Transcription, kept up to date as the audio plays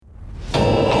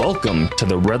to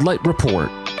the Red Light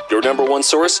Report, your number one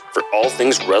source for all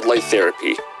things red light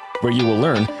therapy, where you will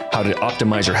learn how to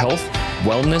optimize your health,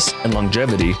 wellness, and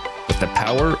longevity with the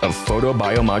power of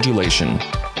photobiomodulation.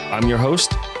 I'm your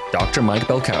host, Dr. Mike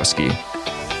Belkowski.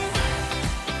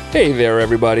 Hey there,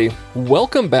 everybody.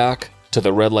 Welcome back to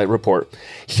the Red Light Report.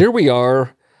 Here we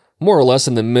are, more or less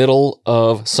in the middle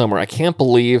of summer. I can't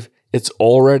believe it's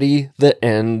already the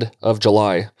end of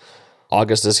July.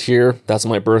 August is here. That's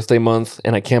my birthday month,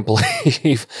 and I can't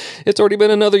believe it's already been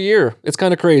another year. It's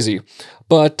kind of crazy.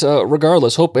 But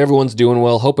regardless, hope everyone's doing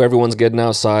well. Hope everyone's getting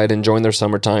outside, enjoying their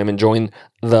summertime, enjoying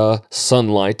the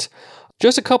sunlight.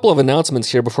 Just a couple of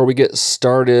announcements here before we get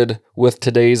started with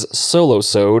today's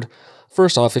solo-sode.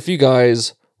 First off, if you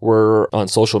guys were on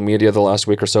social media the last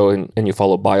week or so and you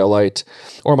follow BioLight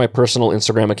or my personal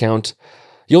Instagram account,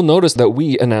 you'll notice that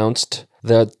we announced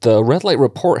that the Red Light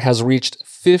Report has reached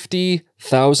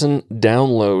 50,000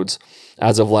 downloads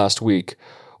as of last week,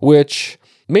 which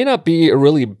may not be a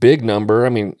really big number,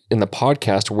 in the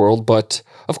podcast world, but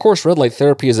of course, red light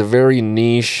therapy is a very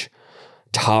niche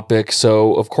topic,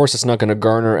 so of course it's not going to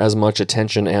garner as much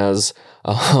attention as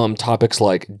topics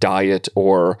like diet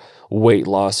or weight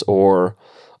loss or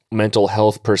mental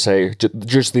health per se,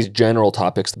 just these general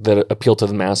topics that appeal to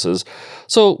the masses.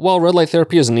 So while red light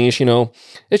therapy is niche,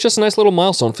 it's just a nice little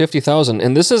milestone, 50,000.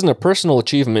 And this isn't a personal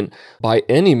achievement by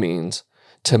any means.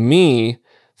 To me,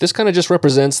 this kind of just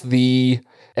represents the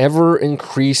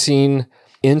ever-increasing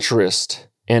interest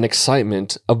and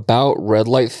excitement about red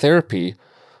light therapy.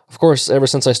 Of course, ever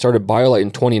since I started BioLight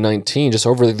in 2019, just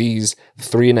over these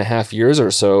 3.5 years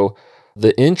or so,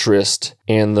 the interest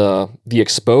and the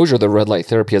exposure the red light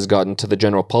therapy has gotten to the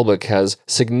general public has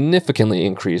significantly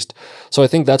increased. So I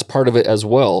think that's part of it as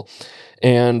well.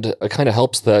 And it kind of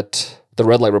helps that the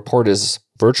Red Light Report is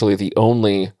virtually the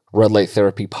only red light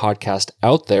therapy podcast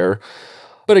out there.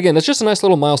 But again, it's just a nice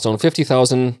little milestone,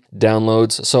 50,000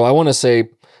 downloads. So I want to say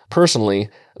personally,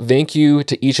 thank you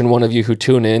to each and one of you who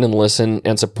tune in and listen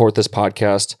and support this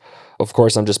podcast. Of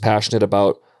course, I'm just passionate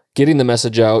about getting the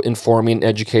message out, informing,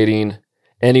 educating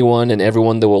anyone and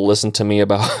everyone that will listen to me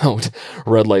about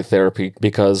red light therapy,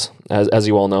 because as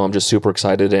you all know, I'm just super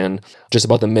excited and just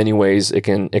about the many ways it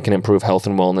can improve health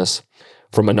and wellness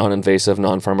from a non-invasive,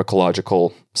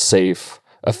 non-pharmacological, safe,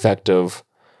 effective,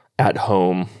 at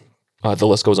home. The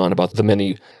list goes on about the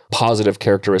many positive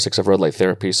characteristics of red light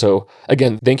therapy. So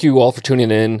again, thank you all for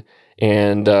tuning in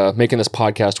and making this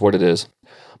podcast what it is.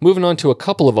 Moving on to a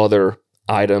couple of other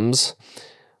items.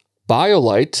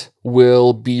 BioLight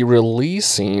will be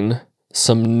releasing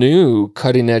some new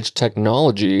cutting-edge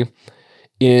technology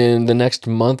in the next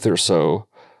month or so.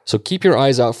 So keep your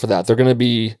eyes out for that. They're going to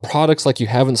be products like you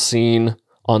haven't seen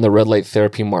on the red light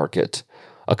therapy market.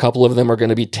 A couple of them are going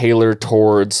to be tailored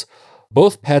towards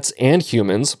both pets and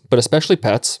humans, but especially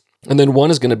pets. And then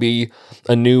one is going to be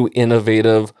a new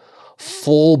innovative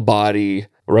full-body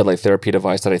red light therapy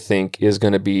device that I think is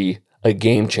going to be a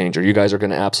game changer. You guys are going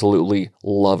to absolutely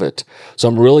love it. So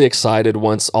I'm really excited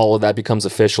once all of that becomes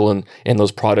official and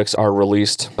those products are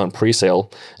released on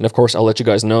pre-sale. And of course, I'll let you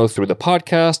guys know through the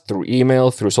podcast, through email,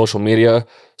 through social media.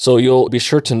 So you'll be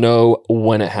sure to know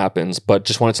when it happens. But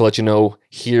just wanted to let you know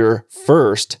here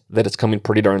first that it's coming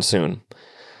pretty darn soon.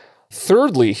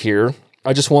 Thirdly here,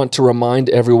 I just want to remind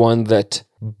everyone that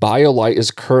BioLight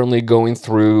is currently going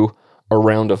through a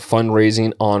round of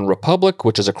fundraising on Republic,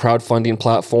 which is a crowdfunding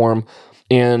platform,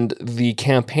 and the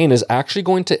campaign is actually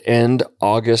going to end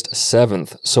August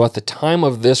 7th. So at the time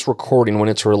of this recording, when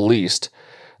it's released,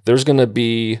 there's going to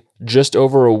be just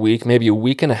over a week, maybe a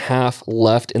week and a half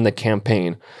left in the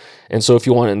campaign. And so if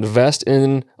you want to invest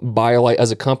in BioLight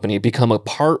as a company, become a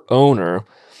part owner,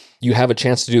 you have a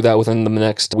chance to do that within the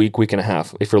next week and a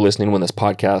half, if you're listening when this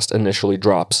podcast initially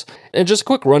drops. And just a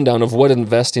quick rundown of what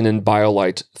investing in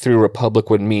BioLight through Republic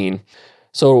would mean.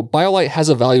 So BioLight has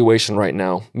a valuation right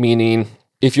now, meaning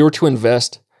if you were to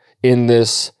invest in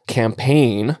this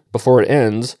campaign before it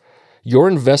ends, your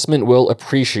investment will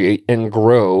appreciate and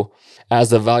grow as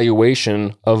the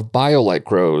valuation of BioLight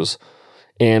grows.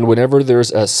 And whenever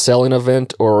there's a selling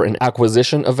event or an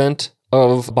acquisition event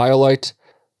of BioLight,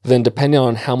 then depending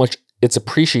on how much it's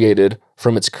appreciated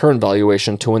from its current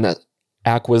valuation to when that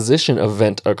acquisition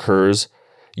event occurs,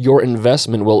 your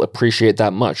investment will appreciate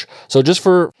that much. So just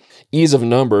for ease of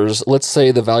numbers, let's say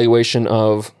the valuation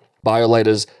of BioLight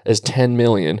is 10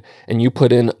 million, and you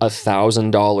put in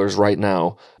 $1,000 right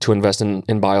now to invest in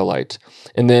BioLight.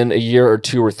 And then a year or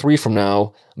two or three from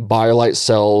now, BioLight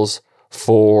sells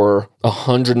for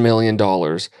 $100 million.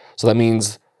 So that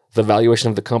means the valuation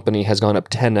of the company has gone up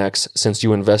 10x since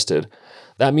you invested.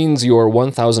 That means your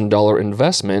 $1,000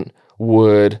 investment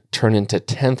would turn into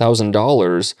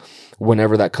 $10,000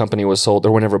 whenever that company was sold,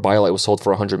 or whenever BioLight was sold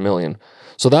for $100 million.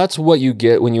 So that's what you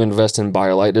get when you invest in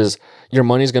BioLight, is your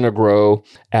money's going to grow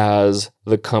as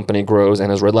the company grows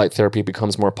and as red light therapy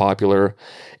becomes more popular.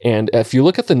 And if you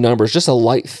look at the numbers, just the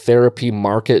light therapy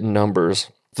market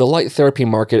numbers, the light therapy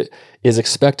market is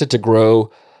expected to grow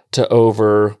to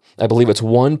over, I believe it's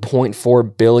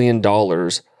 $1.4 billion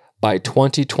by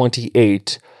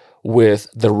 2028, with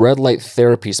the red light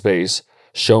therapy space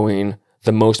showing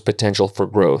the most potential for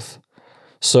growth.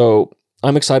 So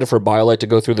I'm excited for BioLight to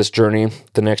go through this journey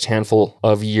the next handful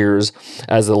of years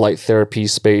as the light therapy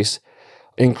space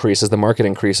increases, the market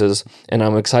increases, and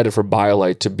I'm excited for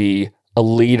BioLight to be a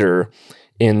leader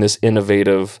in this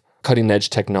innovative,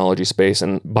 cutting-edge technology space,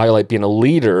 and BioLight being a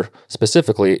leader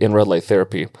specifically in red light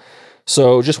therapy.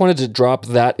 So just wanted to drop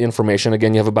that information.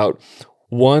 Again, you have about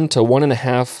 1 to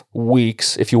 1.5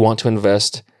 weeks if you want to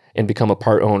invest and become a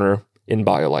part owner in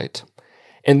BioLight.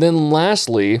 And then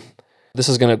lastly, this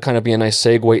is going to kind of be a nice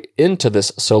segue into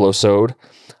this solo-sode.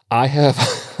 I have,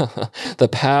 the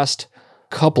past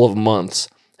couple of months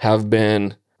have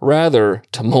been rather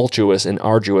tumultuous and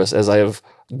arduous as I have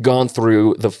gone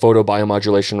through the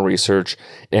photobiomodulation research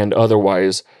and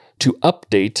otherwise to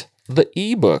update the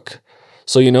ebook.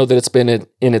 So you know that it's been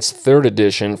in its 3rd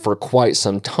edition for quite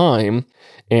some time,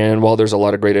 and while there's a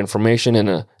lot of great information and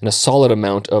a solid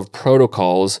amount of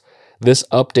protocols, this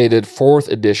updated 4th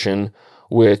edition,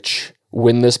 which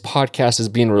when this podcast is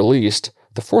being released,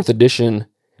 the 4th edition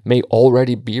may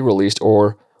already be released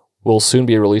or will soon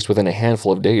be released within a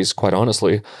handful of days, quite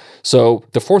honestly. So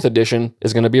the 4th edition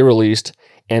is going to be released,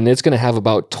 and it's going to have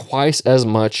about twice as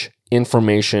much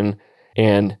information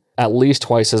and at least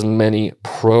twice as many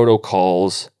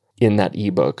protocols in that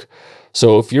ebook.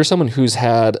 So if you're someone who's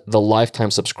had the lifetime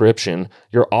subscription,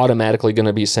 you're automatically going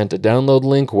to be sent a download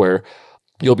link where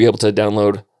you'll be able to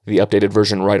download the updated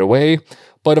version right away.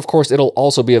 But of course, it'll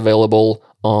also be available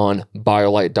on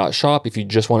biolight.shop if you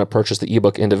just want to purchase the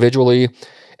ebook individually.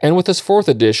 And with this 4th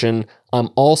edition, I'm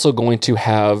also going to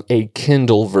have a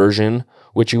Kindle version,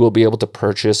 which you will be able to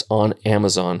purchase on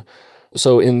Amazon.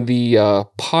 So in the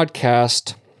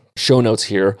podcast show notes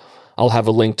here, I'll have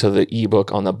a link to the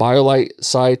ebook on the BioLight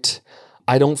site.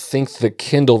 I don't think the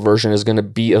Kindle version is going to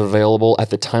be available at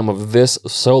the time of this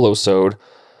solo-sode,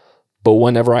 but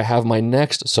whenever I have my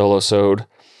next solo-sode,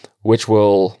 which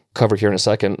we'll cover here in a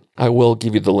second, I will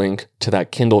give you the link to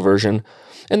that Kindle version.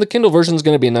 And the Kindle version is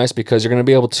going to be nice because you're going to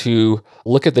be able to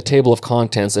look at the table of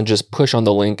contents and just push on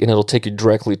the link, and it'll take you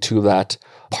directly to that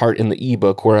part in the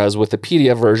ebook. Whereas with the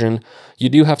PDF version, you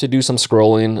do have to do some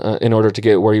scrolling in order to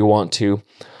get where you want to.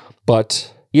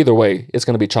 But either way, it's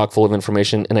going to be chock full of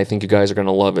information, and I think you guys are going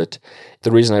to love it.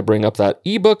 The reason I bring up that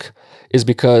ebook is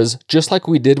because just like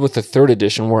we did with the 3rd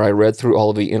edition where I read through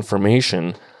all of the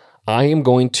information, I am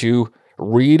going to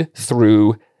read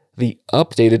through the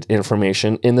updated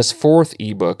information in this 4th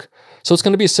ebook. So it's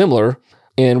going to be similar,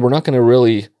 and we're not going to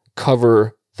really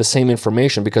cover the same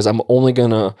information because I'm only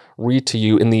going to read to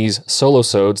you in these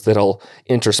solo-sodes that I'll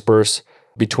intersperse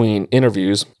between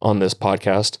interviews on this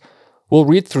podcast. We'll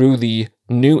read through the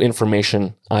new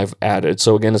information I've added.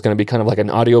 So again, it's going to be kind of like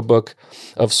an audiobook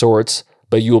of sorts,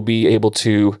 but you'll be able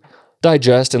to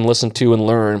digest and listen to and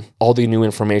learn all the new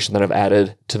information that I've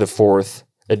added to the 4th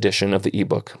edition of the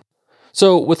ebook.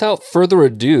 So without further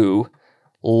ado,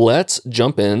 let's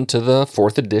jump into the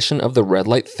 4th edition of the Red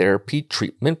Light Therapy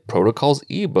Treatment Protocols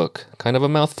ebook. Kind of a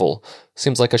mouthful.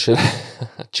 Seems like I should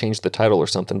change the title or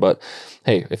something, but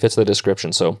hey, it fits the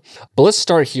description. But let's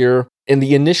start here in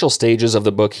the initial stages of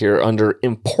the book here under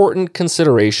important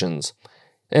considerations.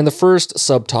 And the first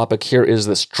subtopic here is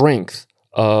the strength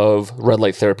of red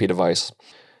light therapy device.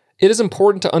 It is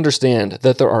important to understand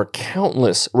that there are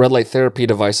countless red light therapy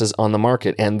devices on the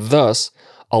market, and thus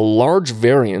a large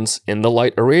variance in the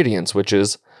light irradiance, which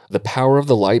is the power of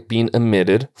the light being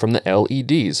emitted from the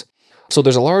LEDs. So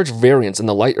there's a large variance in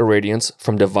the light irradiance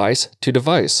from device to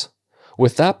device.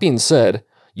 With that being said,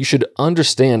 you should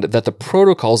understand that the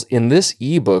protocols in this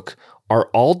ebook are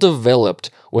all developed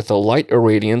with the light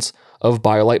irradiance of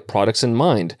BioLight products in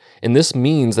mind, and this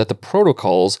means that the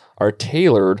protocols are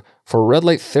tailored for red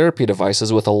light therapy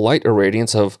devices with a light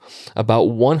irradiance of about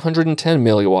 110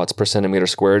 milliwatts per centimeter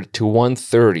squared to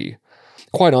 130.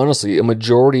 Quite honestly, a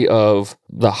majority of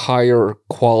the higher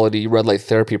quality red light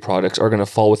therapy products are going to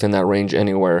fall within that range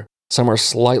anywhere. Some are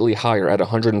slightly higher at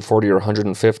 140 or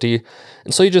 150,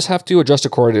 and so you just have to adjust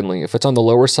accordingly. If it's on the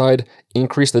lower side,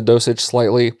 increase the dosage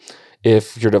slightly.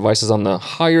 If your device is on the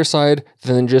higher side,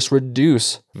 then just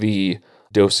reduce the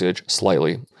dosage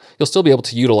slightly. You'll still be able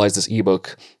to utilize this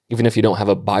ebook even if you don't have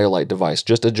a BioLight device.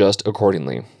 Just adjust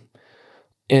accordingly.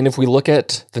 And if we look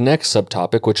at the next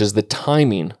subtopic, which is the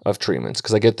timing of treatments,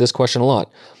 because I get this question a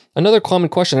lot. Another common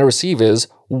question I receive is,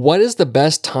 what is the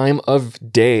best time of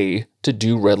day to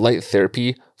do red light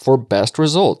therapy for best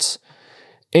results?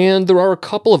 And there are a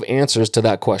couple of answers to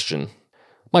that question.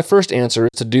 My first answer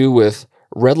is to do with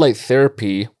red light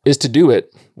therapy is to do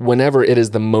it whenever it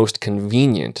is the most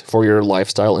convenient for your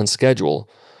lifestyle and schedule.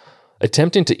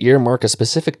 Attempting to earmark a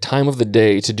specific time of the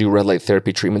day to do red light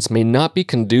therapy treatments may not be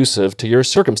conducive to your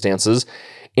circumstances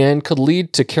and could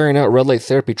lead to carrying out red light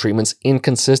therapy treatments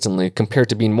inconsistently compared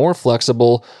to being more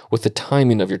flexible with the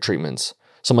timing of your treatments.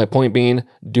 So my point being,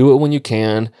 do it when you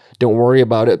can. Don't worry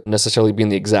about it necessarily being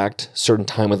the exact certain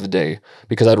time of the day,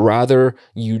 because I'd rather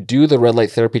you do the red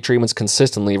light therapy treatments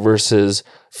consistently versus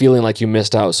feeling like you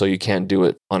missed out so you can't do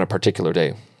it on a particular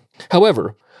day.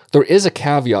 However, there is a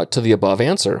caveat to the above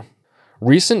answer.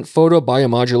 Recent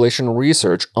photobiomodulation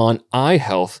research on eye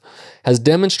health has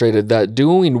demonstrated that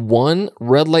doing one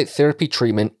red light therapy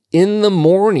treatment in the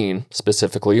morning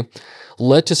specifically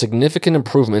led to significant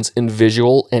improvements in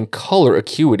visual and color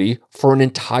acuity for an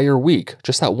entire week,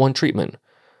 just that one treatment.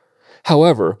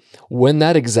 However, when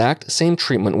that exact same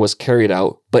treatment was carried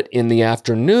out, but in the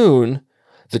afternoon,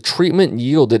 the treatment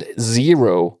yielded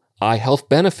 0 eye health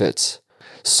benefits.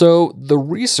 So the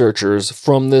researchers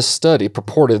from this study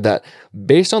purported that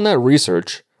based on that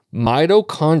research,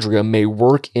 mitochondria may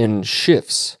work in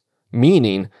shifts,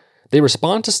 meaning they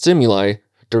respond to stimuli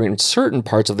during certain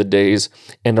parts of the days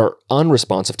and are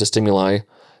unresponsive to stimuli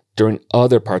during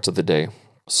other parts of the day.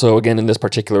 So again, in this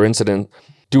particular incident,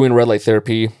 doing red light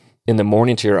therapy in the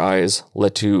morning to your eyes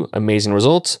led to amazing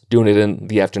results. Doing it in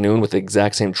the afternoon with the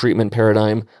exact same treatment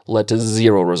paradigm led to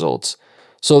 0 results.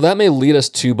 So that may lead us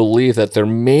to believe that there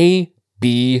may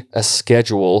be a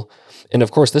schedule. And of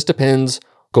course, this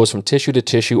goes from tissue to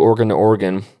tissue, organ to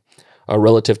organ,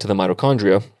 relative to the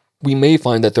mitochondria. We may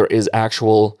find that there is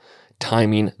actual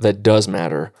timing that does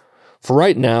matter. For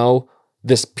right now,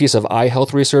 this piece of eye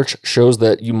health research shows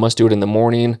that you must do it in the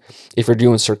morning. If you're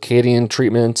doing circadian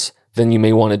treatments, then you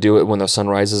may want to do it when the sun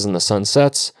rises and the sun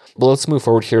sets. But let's move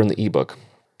forward here in the ebook.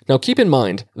 Now keep in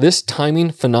mind, this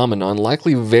timing phenomenon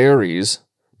likely varies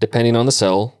depending on the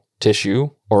cell, tissue,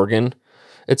 organ,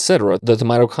 etc. that the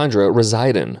mitochondria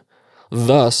reside in.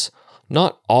 Thus,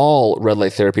 not all red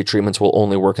light therapy treatments will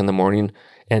only work in the morning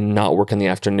and not work in the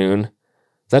afternoon.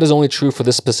 That is only true for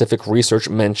the specific research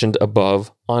mentioned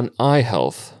above on eye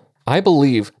health. I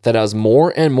believe that as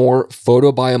more and more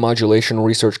photobiomodulation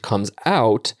research comes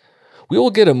out, we will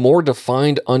get a more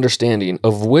defined understanding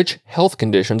of which health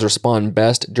conditions respond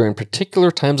best during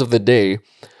particular times of the day,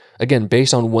 again,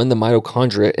 based on when the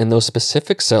mitochondria in those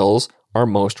specific cells are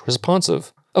most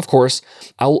responsive. Of course,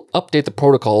 I will update the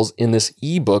protocols in this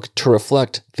ebook to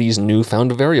reflect these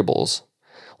newfound variables.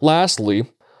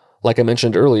 Lastly, like I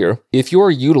mentioned earlier, if you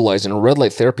are utilizing red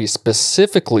light therapy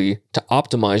specifically to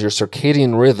optimize your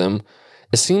circadian rhythm,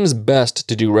 it seems best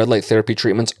to do red light therapy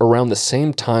treatments around the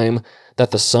same time that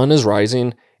the sun is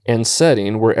rising and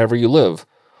setting wherever you live.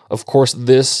 Of course,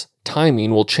 this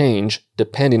timing will change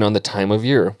depending on the time of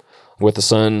year, with the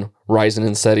sun rising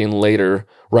and setting later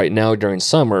right now during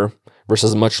summer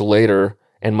versus much later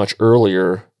and much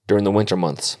earlier during the winter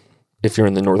months, if you're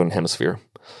in the northern hemisphere.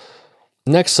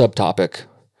 Next subtopic,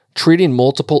 treating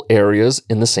multiple areas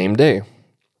in the same day.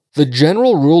 The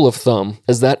general rule of thumb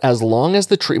is that as long as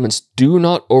the treatments do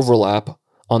not overlap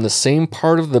on the same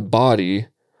part of the body,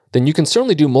 then you can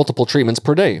certainly do multiple treatments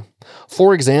per day.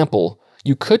 For example,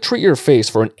 you could treat your face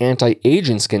for an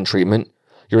anti-aging skin treatment,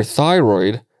 your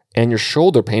thyroid, and your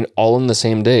shoulder pain all in the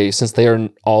same day since they are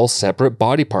all separate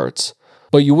body parts.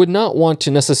 But you would not want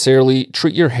to necessarily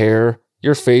treat your hair,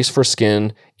 your face for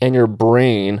skin, and your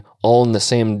brain all in the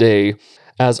same day,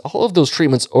 as all of those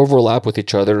treatments overlap with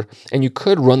each other, and you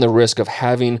could run the risk of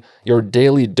having your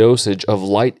daily dosage of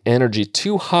light energy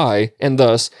too high and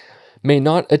thus may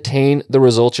not attain the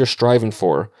results you're striving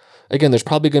for. Again, there's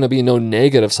probably going to be no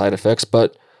negative side effects,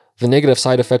 but the negative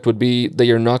side effect would be that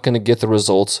you're not going to get the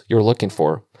results you're looking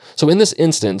for. So in this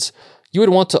instance, you would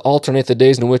want to alternate the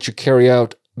days in which you carry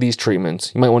out these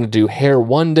treatments. You might want to do hair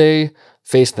one day,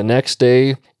 face the next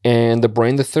day, and the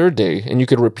brain the third day. And you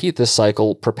could repeat this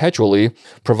cycle perpetually,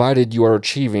 provided you are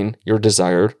achieving your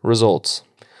desired results.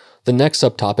 The next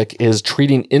subtopic is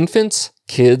treating infants,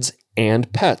 kids,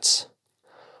 and pets.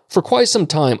 For quite some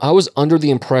time, I was under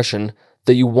the impression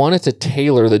that you wanted to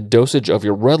tailor the dosage of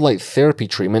your red light therapy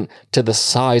treatment to the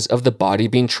size of the body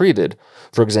being treated.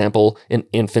 For example, an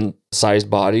infant-sized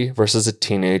body versus a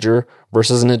teenager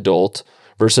versus an adult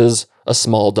versus a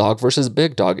small dog versus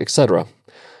big dog, etc.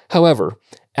 However,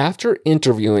 After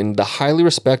interviewing the highly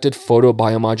respected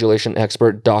photobiomodulation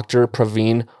expert Dr.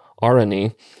 Praveen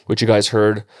Arani, which you guys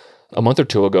heard a month or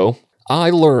two ago, I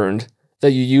learned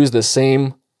that you use the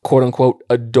same quote-unquote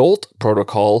adult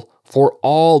protocol for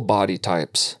all body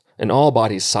types and all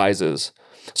body sizes.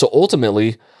 So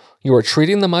ultimately, you are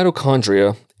treating the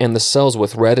mitochondria and the cells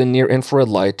with red and near-infrared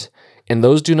light, and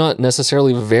those do not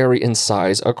necessarily vary in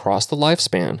size across the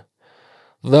lifespan.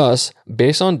 Thus,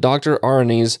 based on Dr.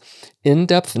 Arani's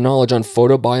in-depth knowledge on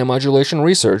photobiomodulation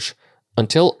research,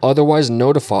 until otherwise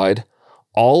notified,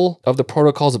 all of the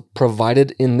protocols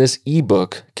provided in this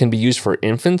ebook can be used for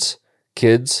infants,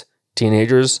 kids,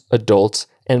 teenagers, adults,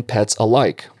 and pets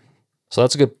alike. So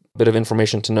that's a good bit of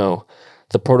information to know.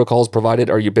 The protocols provided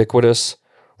are ubiquitous,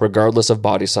 regardless of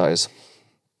body size.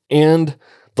 And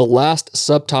the last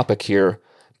subtopic here,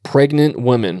 pregnant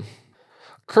women.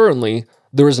 Currently,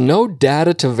 there is no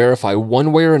data to verify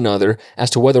one way or another as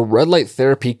to whether red light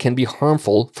therapy can be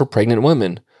harmful for pregnant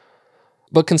women.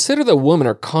 But consider that women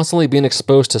are constantly being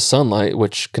exposed to sunlight,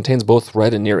 which contains both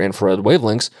red and near-infrared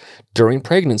wavelengths, during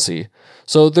pregnancy.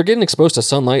 So they're getting exposed to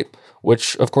sunlight,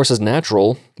 which of course is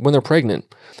natural when they're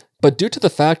pregnant. But due to the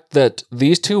fact that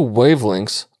these two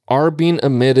wavelengths are being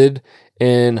emitted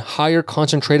in higher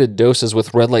concentrated doses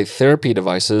with red light therapy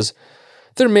devices,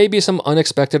 there may be some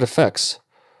unexpected effects.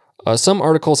 Some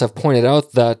articles have pointed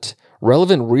out that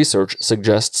relevant research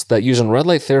suggests that using red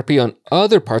light therapy on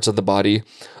other parts of the body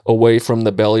away from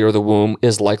the belly or the womb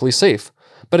is likely safe.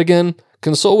 But again,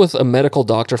 consult with a medical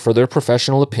doctor for their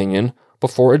professional opinion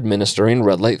before administering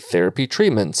red light therapy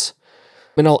treatments.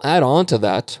 And I'll add on to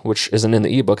that, which isn't in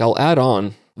the ebook, I'll add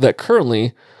on that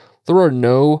currently there are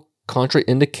no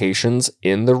contraindications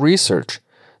in the research.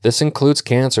 This includes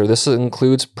cancer, this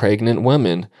includes pregnant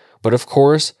women. But of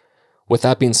course, with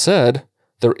that being said,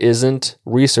 there isn't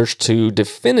research to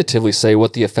definitively say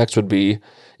what the effects would be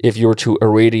if you were to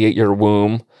irradiate your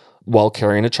womb while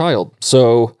carrying a child.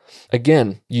 So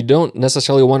again, you don't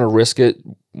necessarily want to risk it.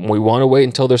 We want to wait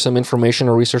until there's some information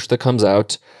or research that comes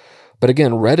out. But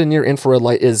again, red and near-infrared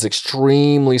light is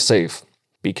extremely safe.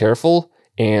 Be careful,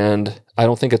 and I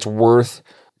don't think it's worth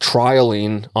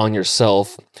trialing on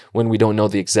yourself when we don't know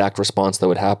the exact response that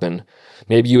would happen.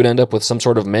 Maybe you would end up with some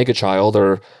sort of mega child,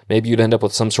 or maybe you'd end up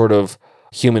with some sort of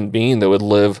human being that would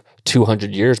live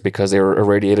 200 years because they were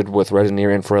irradiated with red and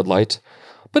near-infrared light.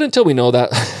 But until we know that,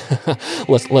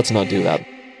 let's not do that.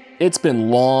 It's been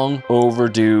long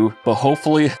overdue, but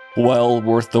hopefully well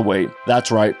worth the wait.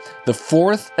 That's right. The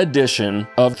 4th edition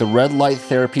of the Red Light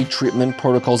Therapy Treatment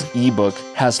Protocols ebook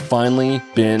has finally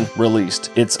been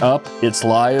released. It's up, it's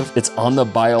live, it's on the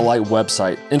BioLight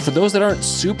website. And for those that aren't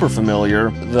super familiar,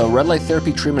 the Red Light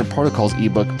Therapy Treatment Protocols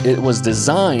ebook, it was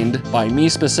designed by me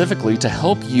specifically to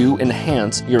help you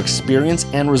enhance your experience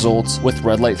and results with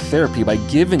red light therapy by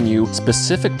giving you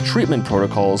specific treatment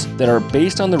protocols that are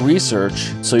based on the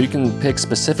research, so you can pick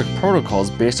specific protocols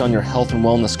based on your health and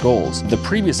wellness goals. The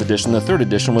previous edition, the 3rd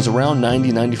edition, was around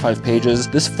 90-95 pages.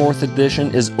 This 4th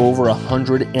edition is over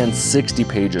 160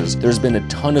 pages. There's been a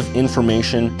ton of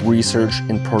information, research,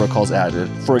 and protocols added.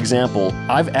 For example,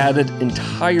 I've added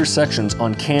entire sections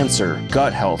on cancer,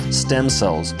 gut health, stem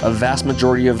cells. A vast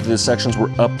majority of the sections were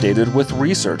updated with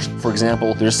research. For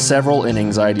example, there's several in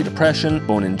anxiety, depression,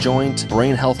 bone and joint,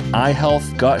 brain health, eye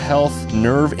health, gut health,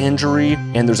 nerve injury,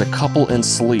 and there's a couple in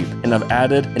sleep. And I've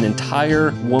added an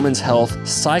entire women's health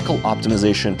cycle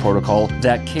optimization protocol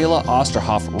that Kayla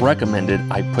Osterhoff recommended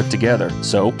I put together.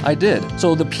 So I did.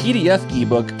 So the PDF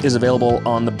ebook is available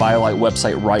on the BioLight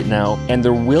website right now, and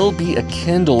there will be a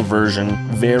Kindle version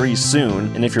very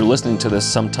soon. And if you're listening to this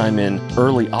sometime in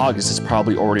early August, it's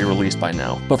probably already released by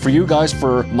now. But for you guys,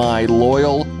 for my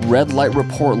loyal Red Light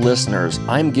Report listeners,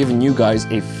 I'm giving you guys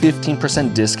a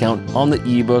 15% discount on the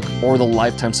ebook or the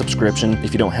lifetime subscription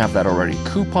if you don't have that already.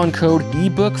 Coupon code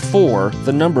ebook4,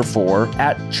 the number 4,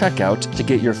 at checkout to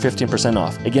get your 15%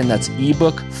 off. Again, that's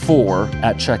ebook4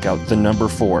 at checkout, the number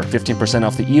 4. 15%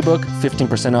 off the ebook,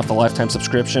 15% off the lifetime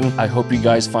subscription. I hope you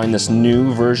guys find this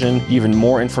new version even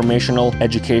more informational,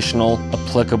 educational,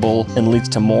 applicable, and leads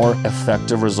to more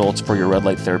effective results for your red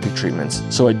light therapy treatments.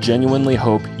 So I genuinely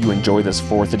hope you enjoy this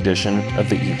 4th edition of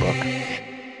the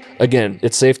ebook. Again,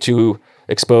 it's safe to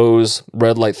expose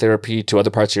red light therapy to other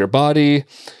parts of your body,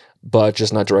 but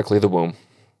just not directly the womb.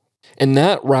 And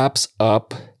that wraps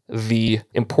up the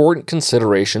important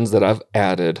considerations that I've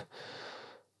added.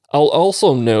 I'll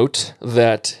also note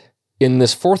that in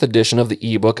this 4th edition of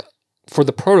the ebook, for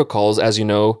the protocols, as you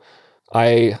know,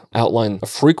 I outline a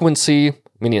frequency,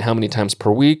 meaning how many times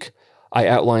per week. I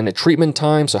outline a treatment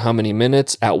time, so how many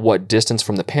minutes, at what distance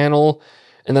from the panel.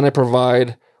 And then I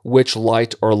provide which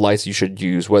light or lights you should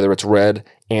use, whether it's red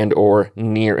and or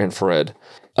near infrared.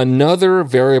 Another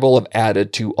variable I've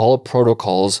added to all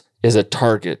protocols is a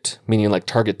target, meaning like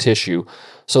target tissue,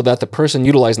 so that the person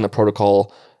utilizing the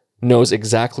protocol knows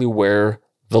exactly where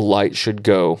the light should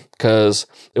go, because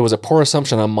it was a poor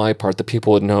assumption on my part that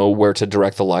people would know where to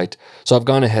direct the light. So I've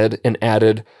gone ahead and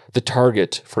added the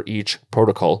target for each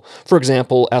protocol. For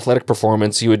example, athletic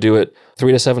performance, you would do it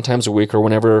 3 to 7 times a week or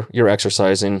whenever you're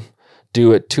exercising.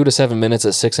 Do it 2 to 7 minutes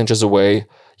at 6 inches away.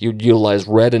 You'd utilize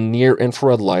red and near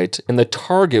infrared light, and the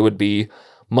target would be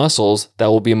muscles that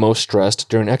will be most stressed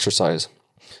during exercise.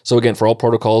 So again, for all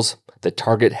protocols, the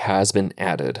target has been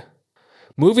added.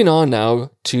 Moving on now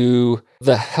to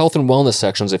the health and wellness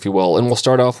sections, if you will, and we'll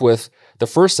start off with the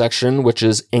first section, which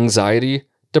is anxiety,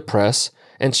 depress,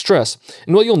 and stress.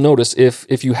 And what you'll notice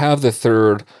if you have the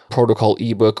third protocol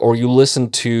ebook or you listen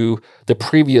to the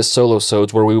previous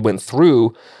solo-sodes where we went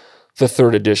through the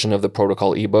third edition of the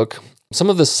protocol ebook, some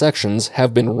of the sections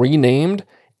have been renamed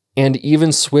and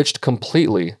even switched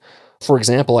completely. For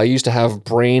example, I used to have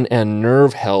brain and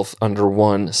nerve health under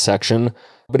one section,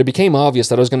 but it became obvious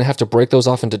that I was going to have to break those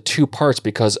off into 2 parts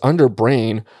because under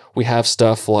brain, we have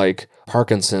stuff like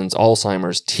Parkinson's,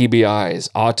 Alzheimer's, TBIs,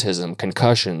 autism,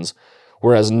 concussions,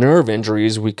 whereas nerve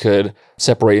injuries, we could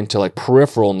separate into like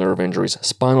peripheral nerve injuries,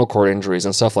 spinal cord injuries,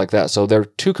 and stuff like that. So they're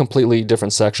 2 completely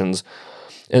different sections.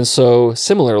 And so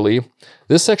similarly,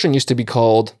 this section used to be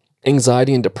called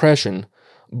anxiety and depression,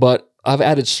 but I've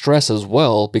added stress as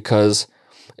well because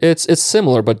it's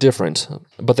similar but different,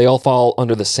 but they all fall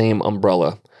under the same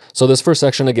umbrella. So this first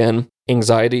section, again,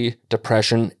 anxiety,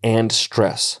 depression, and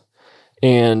stress.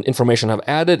 And information I've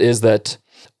added is that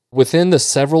within the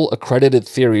several accredited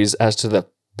theories as to the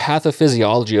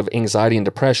pathophysiology of anxiety and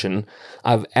depression,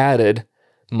 I've added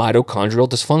mitochondrial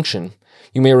dysfunction.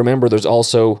 You may remember there's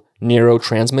also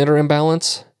neurotransmitter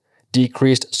imbalance,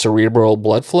 decreased cerebral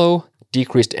blood flow,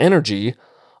 decreased energy,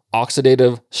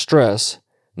 oxidative stress,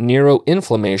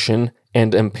 neuroinflammation,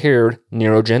 and impaired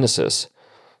neurogenesis.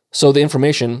 So the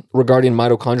information regarding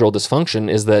mitochondrial dysfunction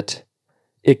is that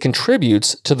it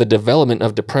contributes to the development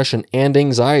of depression and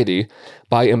anxiety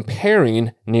by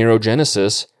impairing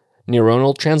neurogenesis,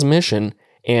 neuronal transmission,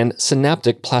 and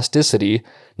synaptic plasticity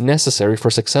necessary for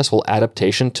successful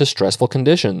adaptation to stressful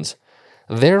conditions.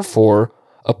 Therefore,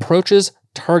 approaches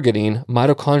targeting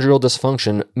mitochondrial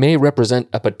dysfunction may represent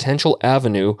a potential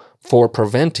avenue for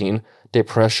preventing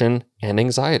depression and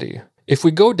anxiety. If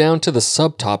we go down to the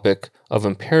subtopic of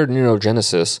impaired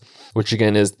neurogenesis, which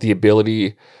again is the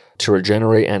ability to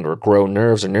regenerate and or grow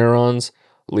nerves or neurons,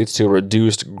 leads to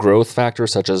reduced growth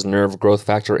factors such as nerve growth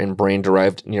factor and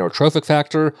brain-derived neurotrophic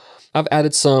factor, I've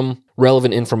added some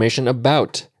relevant information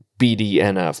about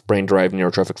BDNF, brain-derived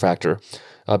neurotrophic factor.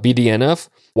 BDNF,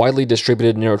 widely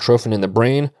distributed neurotrophin in the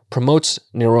brain, promotes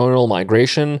neuronal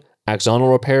migration,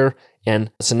 axonal repair,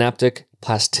 and synaptic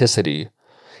plasticity.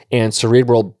 And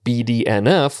cerebral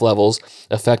BDNF levels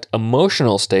affect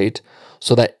emotional state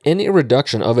so that any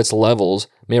reduction of its levels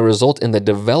may result in the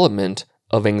development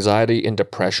of anxiety and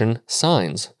depression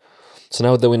signs. So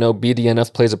now that we know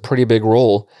BDNF plays a pretty big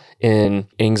role in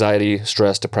anxiety,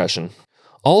 stress, depression.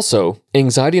 Also,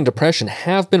 anxiety and depression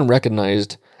have been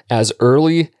recognized as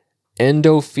early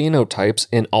endophenotypes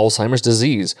in Alzheimer's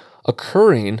disease,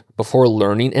 occurring before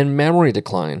learning and memory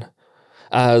decline.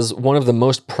 As one of the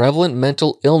most prevalent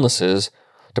mental illnesses,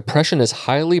 depression is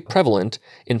highly prevalent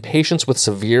in patients with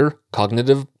severe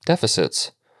cognitive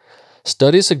deficits.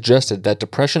 Studies suggested that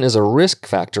depression is a risk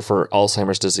factor for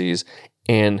Alzheimer's disease,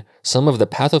 and some of the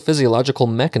pathophysiological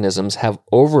mechanisms have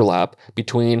overlap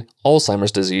between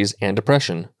Alzheimer's disease and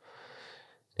depression.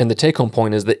 And the take-home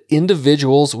point is that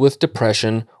individuals with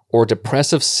depression or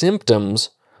depressive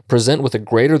symptoms present with a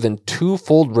greater than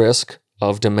 2-fold risk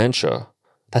of dementia.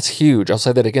 That's huge. I'll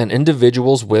say that again.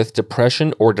 Individuals with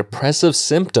depression or depressive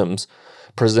symptoms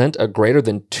present a greater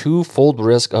than 2-fold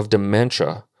risk of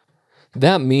dementia.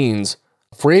 That means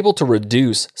if we're able to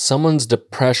reduce someone's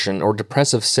depression or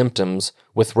depressive symptoms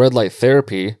with red light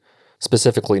therapy,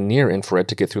 specifically near infrared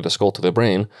to get through the skull to the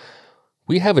brain,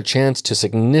 we have a chance to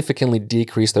significantly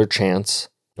decrease their chance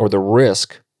or the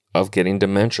risk of getting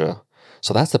dementia.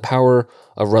 So that's the power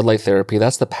of red light therapy.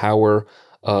 That's the power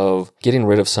of getting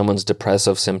rid of someone's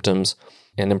depressive symptoms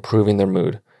and improving their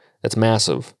mood. It's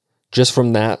massive, just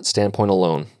from that standpoint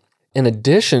alone. In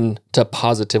addition to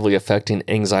positively affecting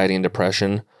anxiety and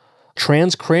depression,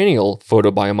 transcranial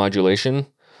photobiomodulation,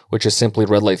 which is simply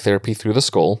red light therapy through the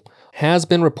skull, has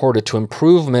been reported to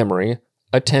improve memory,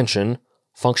 attention,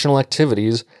 functional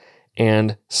activities,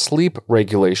 and sleep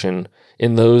regulation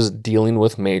in those dealing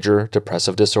with major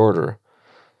depressive disorder.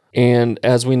 And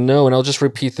as we know, and I'll just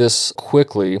repeat this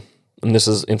quickly, and this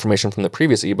is information from the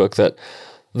previous ebook, that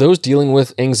those dealing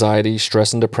with anxiety,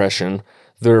 stress, and depression,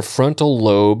 their frontal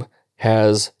lobe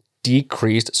has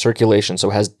decreased circulation.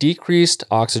 So it has decreased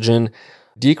oxygen,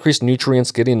 decreased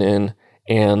nutrients getting in,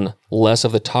 and less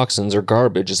of the toxins or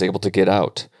garbage is able to get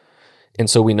out. And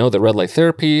so we know that red light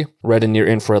therapy, red and near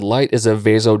infrared light, is a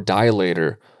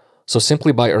vasodilator. So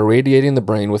simply by irradiating the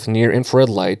brain with near infrared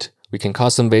light, we can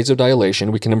cause some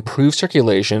vasodilation, we can improve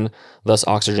circulation, thus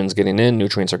oxygen's getting in,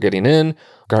 nutrients are getting in,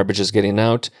 garbage is getting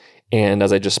out, and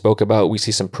as I just spoke about, we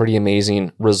see some pretty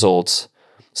amazing results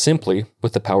simply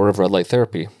with the power of red light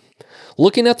therapy.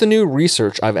 Looking at the new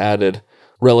research I've added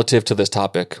relative to this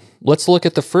topic, let's look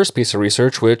at the first piece of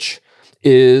research, which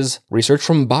is research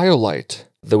from BioLight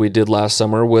that we did last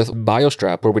summer with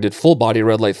BioStrap, where we did full body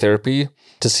red light therapy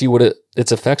to see what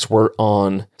its effects were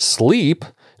on sleep.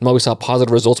 And while we saw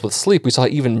positive results with sleep, we saw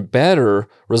even better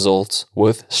results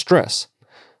with stress.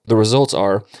 The results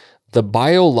are the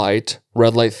BioLight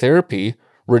red light therapy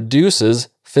reduces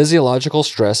physiological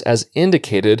stress as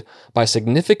indicated by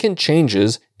significant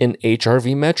changes in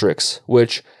HRV metrics,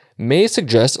 which may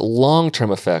suggest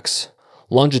long-term effects.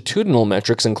 Longitudinal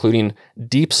metrics, including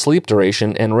deep sleep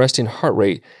duration and resting heart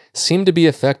rate, seem to be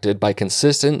affected by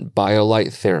consistent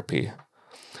BioLight therapy.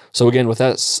 So again, with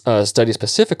that study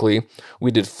specifically,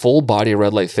 we did full body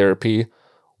red light therapy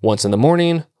once in the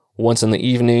morning, once in the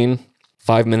evening,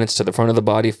 5 minutes to the front of the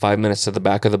body, 5 minutes to the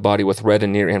back of the body with red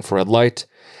and near infrared light,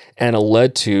 and it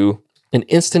led to an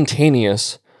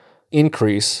instantaneous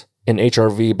increase in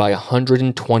HRV by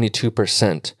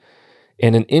 122%.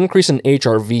 And an increase in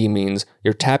HRV means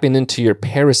you're tapping into your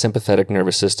parasympathetic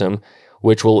nervous system,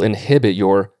 which will inhibit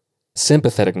your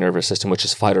sympathetic nervous system, which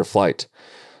is fight or flight.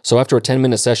 So after a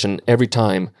 10-minute session, every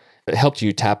time, it helped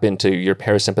you tap into your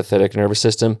parasympathetic nervous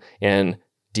system and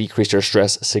decrease your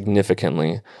stress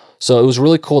significantly. So it was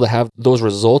really cool to have those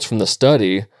results from the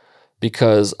study,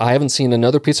 because I haven't seen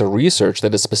another piece of research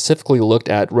that has specifically looked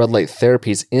at red light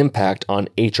therapy's impact on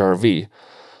HRV.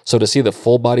 So to see the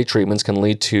full body treatments can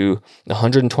lead to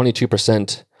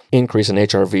 122% increase in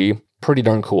HRV, pretty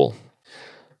darn cool.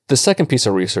 The second piece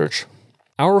of research.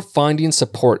 Our findings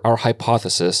support our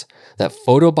hypothesis that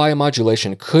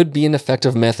photobiomodulation could be an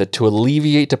effective method to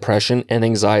alleviate depression and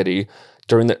anxiety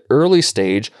during the early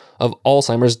stage of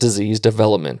Alzheimer's disease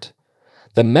development.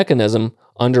 The mechanism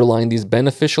underlying these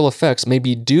beneficial effects may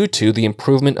be due to the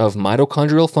improvement of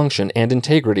mitochondrial function and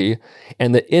integrity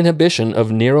and the inhibition of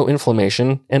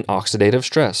neuroinflammation and oxidative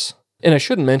stress. And I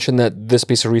should mention that this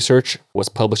piece of research was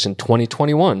published in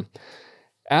 2021,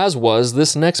 as was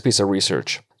this next piece of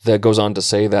research that goes on to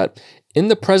say that in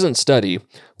the present study,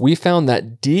 we found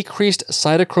that decreased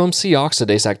cytochrome C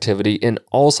oxidase activity in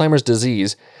Alzheimer's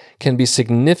disease can be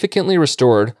significantly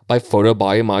restored by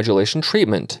photobiomodulation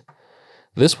treatment.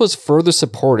 This was further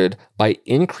supported by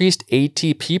increased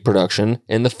ATP production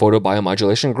in the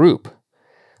photobiomodulation group.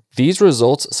 These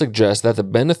results suggest that the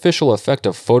beneficial effect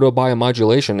of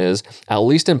photobiomodulation is, at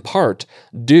least in part,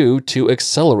 due to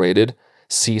accelerated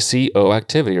CCO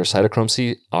activity, or cytochrome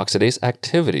C oxidase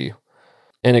activity.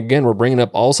 And again, we're bringing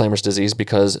up Alzheimer's disease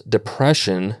because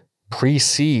depression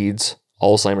precedes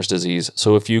Alzheimer's disease.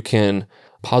 So if you can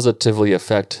positively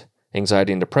affect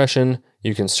anxiety and depression,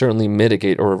 you can certainly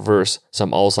mitigate or reverse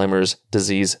some Alzheimer's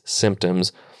disease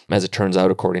symptoms, as it turns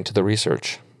out according to the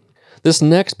research. This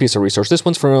next piece of research, this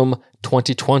one's from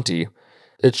 2020.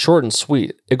 It's short and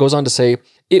sweet. It goes on to say,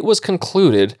 it was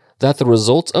concluded that the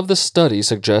results of the study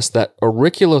suggest that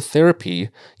auriculotherapy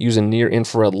using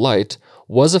near-infrared light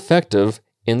was effective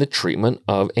in the treatment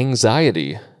of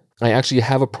anxiety. I actually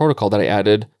have a protocol that I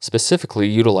added specifically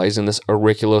utilizing this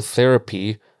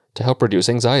auriculotherapy to help reduce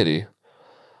anxiety.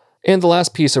 And the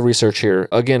last piece of research here,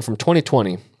 again from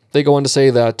 2020, they go on to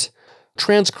say that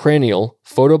transcranial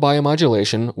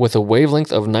photobiomodulation with a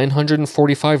wavelength of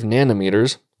 945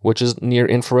 nanometers, which is near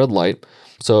infrared light,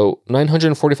 so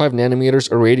 945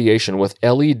 nanometers irradiation with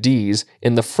LEDs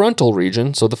in the frontal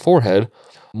region, so the forehead,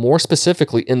 more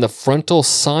specifically in the frontal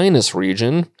sinus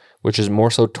region, which is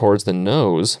more so towards the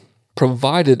nose,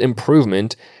 provided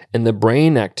improvement in the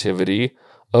brain activity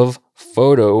of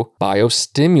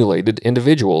photobiostimulated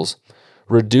individuals,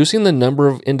 reducing the number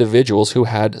of individuals who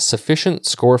had sufficient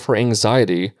score for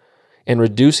anxiety and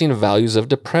reducing values of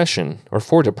depression or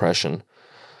for depression.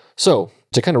 So,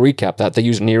 to kind of recap that, they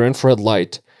use near-infrared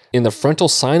light in the frontal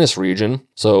sinus region,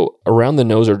 so around the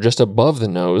nose or just above the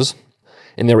nose,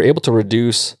 and they were able to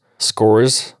reduce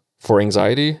scores for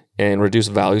anxiety and reduce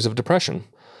values of depression.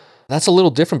 That's a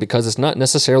little different because it's not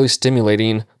necessarily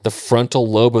stimulating the frontal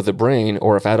lobe of the brain,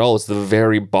 or if at all, it's the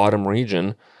very bottom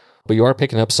region, but you are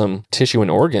picking up some tissue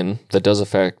and organ that does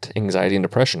affect anxiety and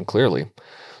depression, clearly.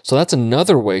 So that's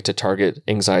another way to target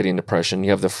anxiety and depression.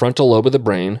 You have the frontal lobe of the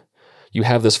brain. You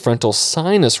have this frontal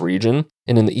sinus region.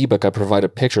 And in the ebook, I provide a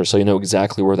picture so you know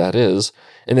exactly where that is.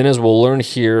 And then as we'll learn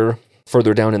here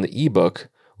further down in the ebook,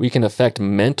 we can affect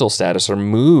mental status or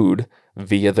mood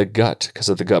via the gut because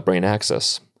of the gut-brain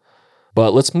axis.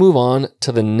 But let's move on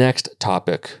to the next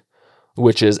topic,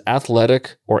 which is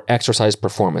athletic or exercise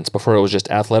performance. Before it was just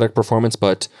athletic performance,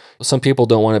 but some people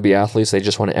don't want to be athletes, they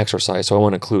just want to exercise, so I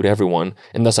want to include everyone,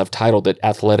 and thus I've titled it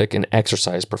Athletic and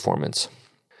Exercise Performance.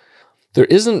 There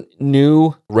isn't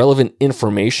new relevant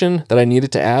information that I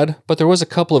needed to add, but there was a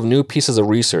couple of new pieces of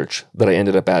research that I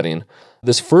ended up adding.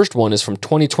 This first one is from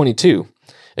 2022.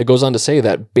 It goes on to say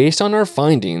that based on our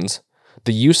findings,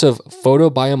 the use of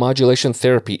photobiomodulation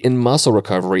therapy in muscle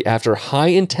recovery after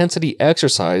high-intensity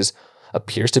exercise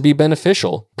appears to be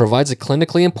beneficial, provides a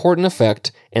clinically important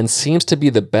effect, and seems to be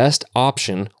the best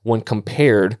option when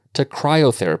compared to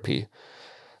cryotherapy.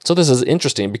 So this is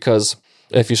interesting because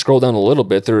if you scroll down a little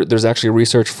bit, there's actually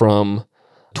research from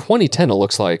 2010, it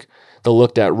looks like, that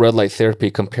looked at red light therapy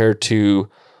compared to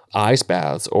ice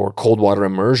baths or cold water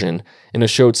immersion, and it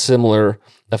showed similar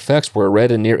effects where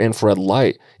red and near infrared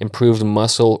light improved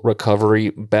muscle recovery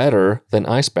better than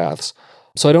ice baths.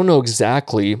 So I don't know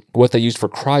exactly what they used for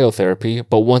cryotherapy,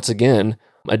 but once again,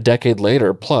 a decade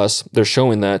later plus, they're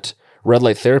showing that red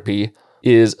light therapy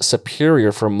is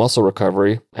superior for muscle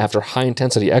recovery after high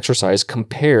intensity exercise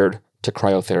compared to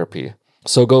cryotherapy.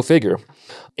 So go figure.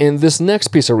 And this next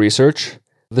piece of research,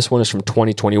 this one is from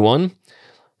 2021,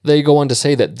 they go on to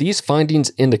say that these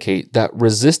findings indicate that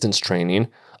resistance training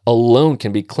alone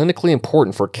can be clinically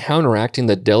important for counteracting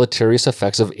the deleterious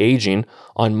effects of aging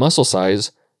on muscle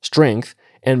size, strength,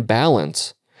 and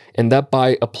balance, and that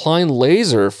by applying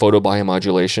laser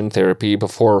photobiomodulation therapy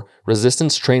before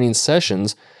resistance training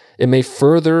sessions, it may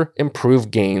further improve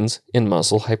gains in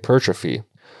muscle hypertrophy.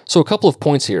 So a couple of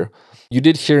points here. You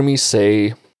did hear me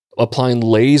say applying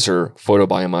laser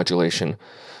photobiomodulation,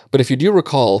 but if you do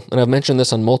recall, and I've mentioned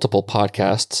this on multiple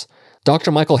podcasts,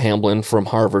 Dr. Michael Hamblin from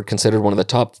Harvard, considered one of the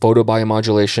top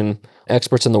photobiomodulation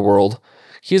experts in the world,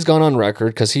 he's gone on record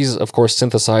because he's, of course,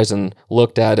 synthesized and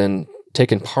looked at and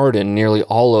taken part in nearly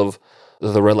all of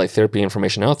the red light therapy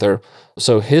information out there.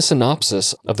 So his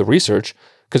synopsis of the research,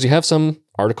 because you have some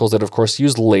articles that, of course,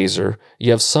 use laser,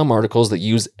 you have some articles that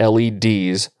use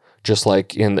LEDs, just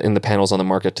like in the panels on the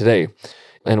market today.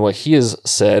 And what he has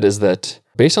said is that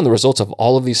based on the results of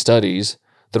all of these studies,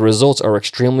 the results are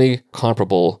extremely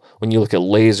comparable when you look at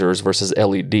lasers versus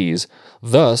LEDs.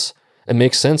 Thus, it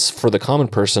makes sense for the common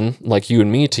person like you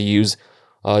and me to use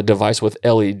a device with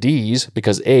LEDs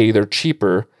because A, they're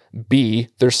cheaper, B,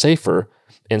 they're safer,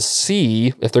 and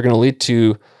C, if they're going to lead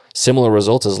to similar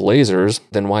results as lasers,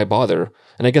 then why bother?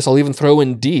 And I guess I'll even throw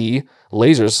in D,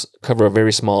 lasers cover a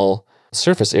very small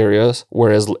surface area,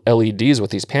 whereas LEDs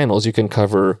with these panels, you can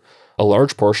cover a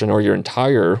large portion or your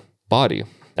entire body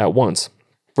at once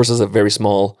versus a very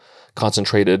small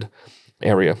concentrated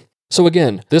area. So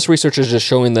again, this research is just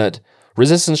showing that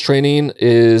resistance training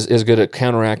is good at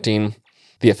counteracting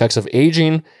the effects of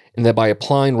aging, and that by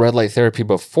applying red light therapy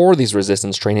before these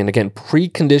resistance training, again,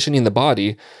 preconditioning the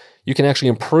body, you can actually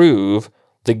improve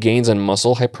the gains in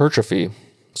muscle hypertrophy.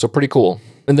 So pretty cool.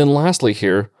 And then lastly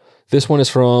here, this one is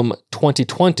from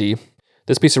 2020.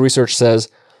 This piece of research says,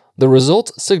 the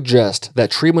results suggest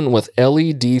that treatment with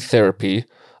LED therapy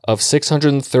of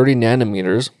 630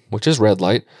 nanometers, which is red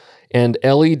light, and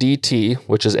LEDT,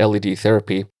 which is LED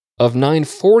therapy, of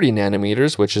 940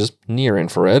 nanometers, which is near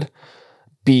infrared,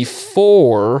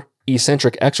 before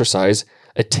eccentric exercise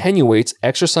attenuates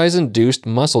exercise-induced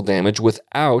muscle damage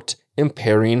without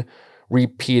impairing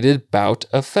repeated bout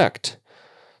effect.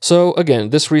 So again,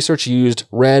 this research used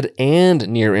red and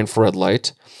near-infrared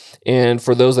light, and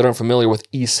for those that aren't familiar with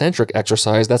eccentric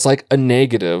exercise, that's like a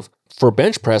negative. For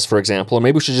bench press, for example, or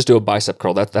maybe we should just do a bicep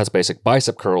curl. That's basic.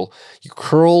 Bicep curl. You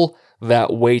curl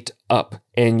that weight up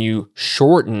and you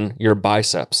shorten your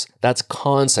biceps. That's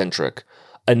concentric.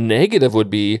 A negative would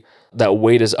be that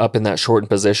weight is up in that shortened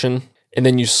position, and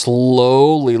then you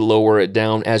slowly lower it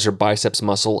down as your biceps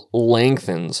muscle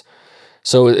lengthens.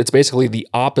 So it's basically the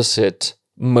opposite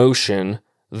motion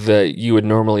that you would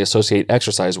normally associate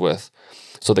exercise with.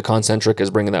 So the concentric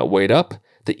is bringing that weight up.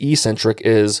 The eccentric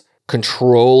is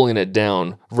controlling it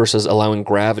down versus allowing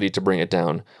gravity to bring it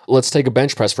down. Let's take a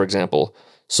bench press, for example.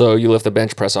 So you lift the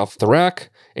bench press off the rack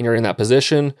and you're in that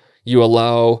position. You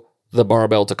allow the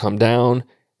barbell to come down.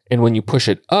 And when you push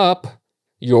it up,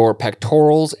 your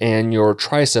pectorals and your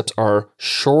triceps are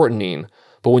shortening.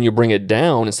 But when you bring it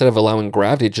down, instead of allowing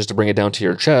gravity just to bring it down to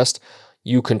your chest,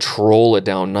 you control it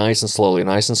down nice and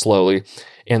slowly.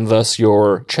 and thus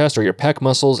your chest or your pec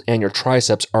muscles and your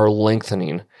triceps are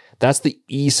lengthening. That's the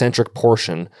eccentric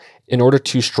portion. In order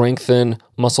to strengthen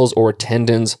muscles or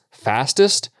tendons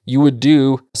fastest, you would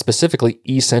do specifically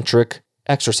eccentric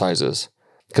exercises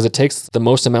because it takes the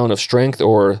most amount of strength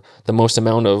or the most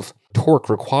amount of torque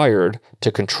required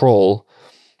to control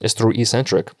is through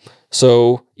eccentric.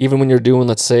 So even when you're doing,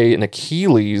 let's say, an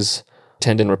Achilles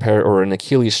tendon repair or an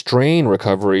Achilles strain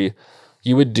recovery,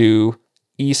 you would do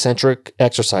eccentric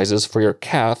exercises for your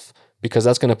calf because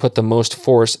that's going to put the most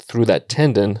force through that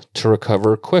tendon to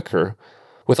recover quicker.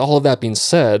 With all of that being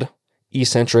said,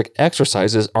 eccentric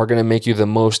exercises are going to make you the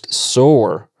most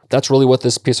sore. That's really what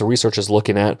this piece of research is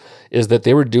looking at, is that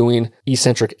they were doing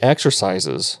eccentric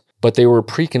exercises, but they were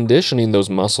preconditioning those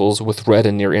muscles with red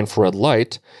and near infrared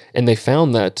light, and they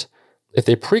found that if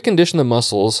they precondition the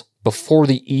muscles before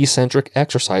the eccentric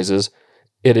exercises,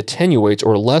 it attenuates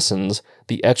or lessens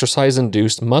the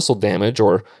exercise-induced muscle damage,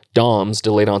 or DOMS,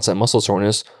 delayed onset muscle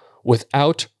soreness,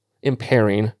 without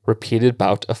impairing repeated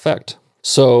bout effect.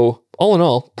 So all in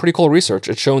all, pretty cool research.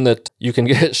 It's shown that you can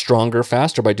get stronger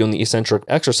faster by doing the eccentric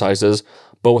exercises,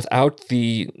 but without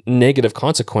the negative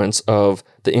consequence of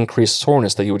the increased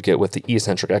soreness that you would get with the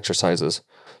eccentric exercises.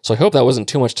 So I hope that wasn't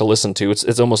too much to listen to.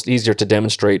 It's almost easier to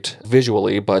demonstrate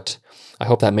visually, but I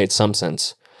hope that made some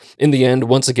sense. In the end,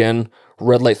 once again,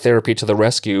 red light therapy to the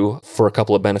rescue for a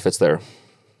couple of benefits there.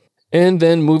 And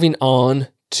then moving on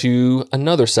to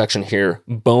another section here,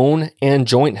 bone and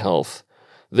joint health.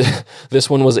 This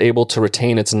one was able to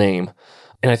retain its name.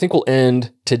 And I think we'll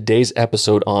end today's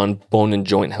episode on bone and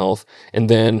joint health, and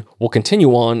then we'll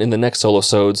continue on in the next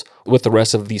solo-sodes with the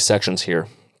rest of these sections here.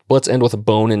 But let's end with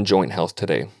bone and joint health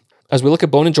today. As we look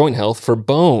at bone and joint health, for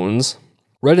bones,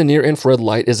 red and near infrared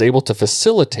light is able to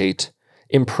facilitate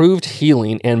improved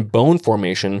healing and bone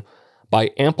formation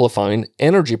by amplifying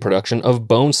energy production of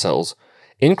bone cells,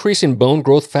 increasing bone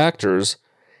growth factors,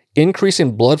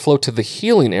 increasing blood flow to the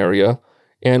healing area,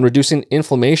 and reducing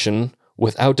inflammation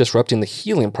without disrupting the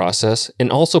healing process,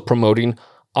 and also promoting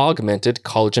augmented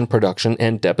collagen production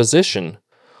and deposition.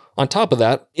 On top of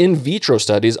that, in vitro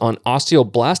studies on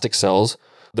osteoblastic cells,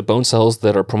 the bone cells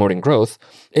that are promoting growth,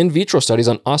 in vitro studies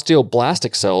on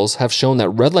osteoblastic cells have shown that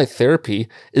red light therapy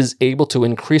is able to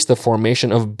increase the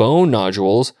formation of bone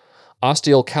nodules,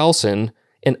 osteocalcin,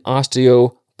 and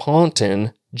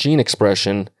osteopontin gene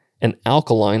expression, and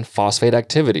alkaline phosphate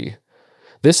activity.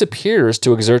 This appears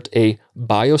to exert a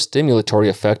biostimulatory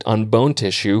effect on bone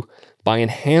tissue by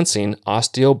enhancing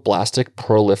osteoblastic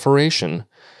proliferation.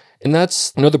 And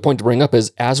that's another point to bring up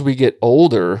is as we get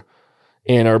older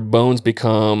and our bones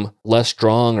become less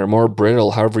strong or more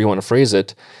brittle, however you want to phrase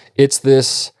it, it's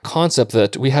this concept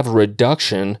that we have a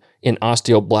reduction in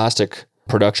osteoblastic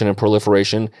production and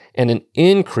proliferation and an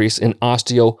increase in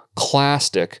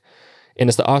osteoclastic. And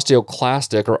it's the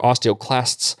osteoclastic or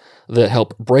osteoclasts that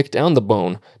help break down the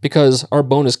bone because our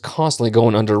bone is constantly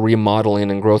going under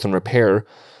remodeling and growth and repair.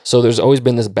 So there's always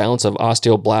been this balance of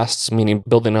osteoblasts, meaning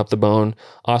building up the bone,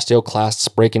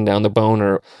 osteoclasts breaking down the bone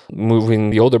or moving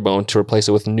the older bone to replace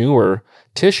it with newer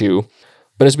tissue.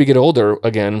 But as we get older,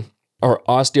 again, our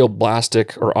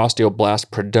osteoblastic or osteoblast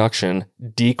production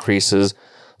decreases.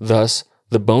 Thus,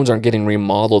 the bones aren't getting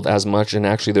remodeled as much, and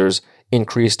actually there's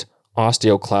increased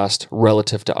osteoclast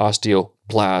relative to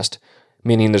osteoblast,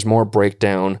 meaning there's more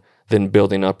breakdown than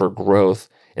building up or growth.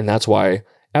 And that's why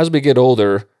as we get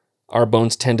older, our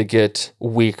bones tend to get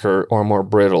weaker or more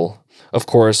brittle. Of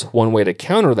course, one way to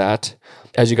counter that,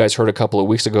 as you guys heard a couple of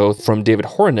weeks ago from David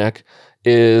Horinek,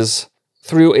 is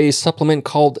through a supplement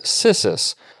called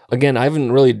Cissus. Again, I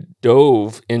haven't really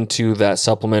dove into that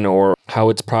supplement or how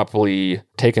it's properly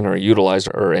taken or utilized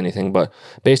or anything, but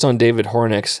based on David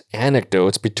Horinek's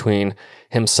anecdotes between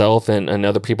himself and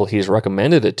other people he's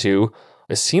recommended it to,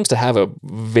 it seems to have a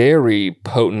very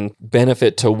potent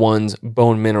benefit to one's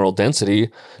bone mineral density.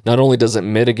 Not only does it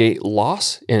mitigate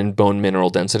loss in bone mineral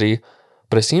density,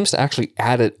 but it seems to actually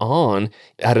add it on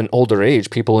at an older age,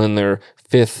 people in their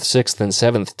 5th, 6th, and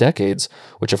 7th decades,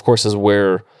 which of course is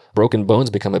where broken bones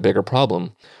become a bigger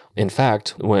problem. In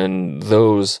fact, when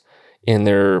those in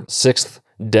their 6th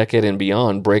decade and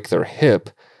beyond break their hip,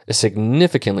 it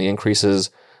significantly increases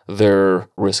their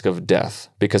risk of death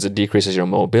because it decreases your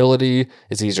mobility,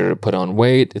 it's easier to put on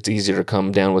weight, it's easier to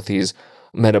come down with these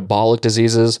metabolic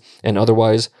diseases and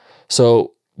otherwise.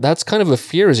 So that's kind of a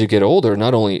fear as you get older,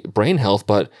 not only brain health,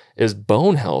 but is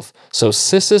bone health. So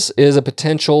Cissus is a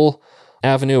potential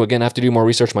avenue. Again, I have to do more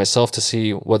research myself to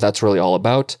see what that's really all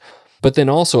about. But then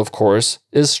also, of course,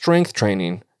 is strength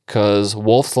training, because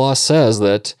Wolff's Law says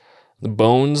that the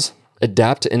bones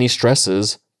adapt to any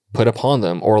stresses put upon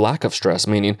them, or lack of stress,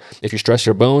 meaning if you stress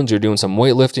your bones, you're doing some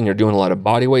weightlifting, you're doing a lot of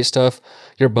body weight stuff,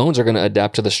 your bones are going to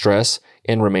adapt to the stress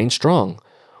and remain strong.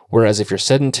 Whereas if you're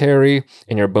sedentary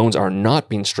and your bones are not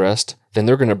being stressed, then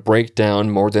they're going to break down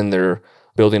more than they're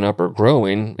building up or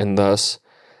growing, and thus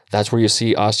that's where you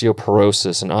see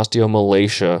osteoporosis and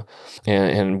osteomalacia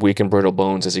and weak and brittle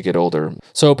bones as you get older.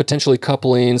 So potentially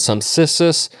coupling some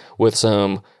CSIS with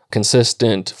some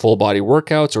consistent full body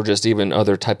workouts or just even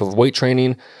other type of weight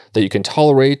training that you can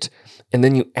tolerate. And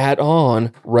then you add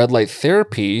on red light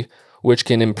therapy, which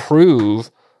can improve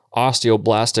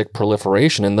osteoblastic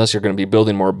proliferation, and thus you're going to be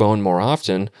building more bone more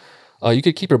often. You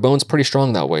could keep your bones pretty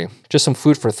strong that way. Just some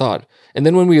food for thought. And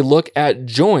then when we look at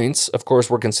joints, of course,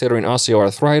 we're considering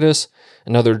osteoarthritis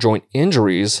and other joint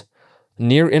injuries.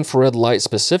 Near-infrared light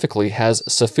specifically has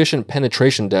sufficient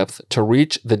penetration depth to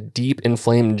reach the deep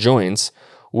inflamed joints,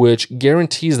 which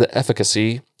guarantees the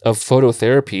efficacy of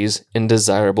phototherapies in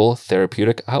desirable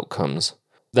therapeutic outcomes.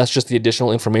 That's just the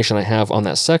additional information I have on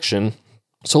that section.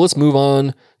 So let's move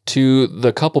on to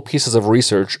the couple pieces of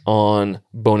research on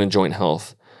bone and joint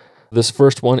health. This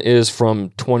first one is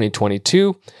from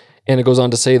 2022, and it goes on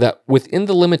to say that within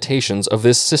the limitations of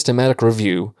this systematic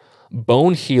review,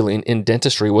 bone healing in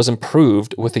dentistry was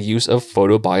improved with the use of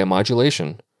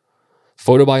photobiomodulation.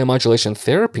 Photobiomodulation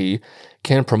therapy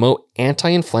can promote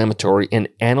anti-inflammatory and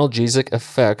analgesic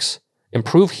effects,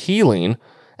 improve healing,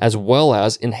 as well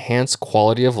as enhance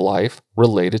quality of life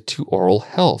related to oral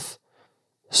health.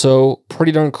 So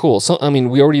pretty darn cool. So,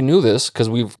 we already knew this because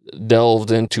we've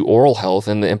delved into oral health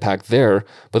and the impact there,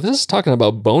 but this is talking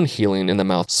about bone healing in the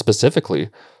mouth specifically.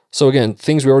 So again,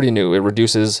 things we already knew. It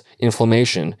reduces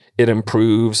inflammation. It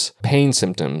improves pain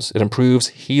symptoms. It improves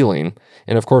healing.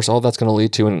 And of course, all that's going to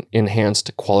lead to an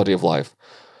enhanced quality of life.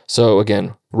 So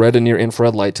again, red and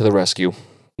near-infrared light to the rescue.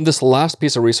 This last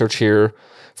piece of research here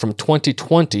from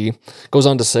 2020 goes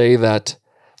on to say that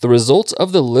the results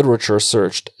of the literature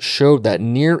searched showed that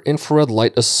near-infrared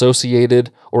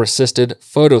light-associated or assisted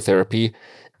phototherapy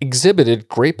exhibited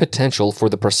great potential for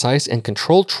the precise and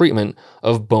controlled treatment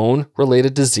of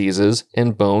bone-related diseases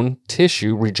and bone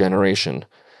tissue regeneration.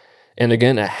 And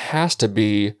again, it has to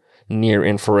be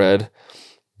near-infrared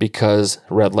because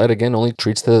red light, again, only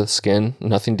treats the skin,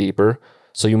 nothing deeper,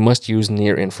 so you must use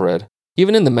near-infrared.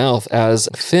 Even in the mouth, as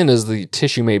thin as the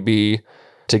tissue may be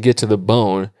to get to the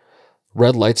bone,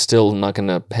 red light's still not going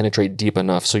to penetrate deep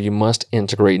enough, so you must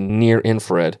integrate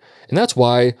near-infrared. And that's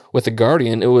why with the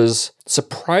Guardian, it was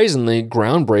surprisingly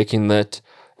groundbreaking that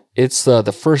it's the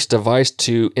first device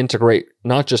to integrate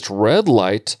not just red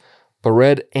light, but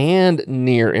red and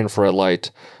near-infrared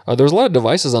light. There's a lot of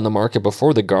devices on the market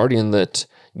before the Guardian that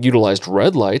utilized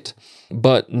red light,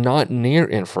 but not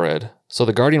near-infrared. So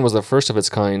the Guardian was the first of its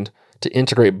kind to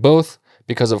integrate both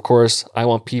because, of course, I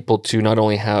want people to not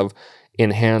only have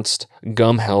enhanced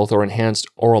gum health or enhanced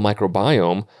oral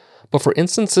microbiome, but for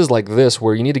instances like this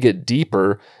where you need to get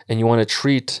deeper and you want to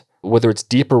treat whether it's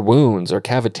deeper wounds or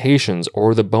cavitations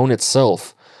or the bone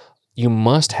itself, you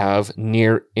must have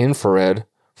near infrared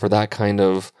for that kind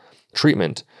of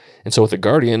treatment. And so with the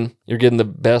Guardian, you're getting the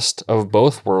best of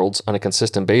both worlds on a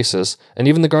consistent basis, and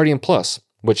even the Guardian Plus,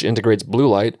 which integrates blue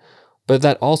light, but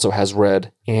that also has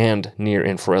red and near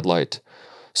infrared light.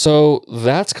 So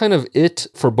that's kind of it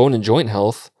for bone and joint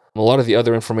health. A lot of the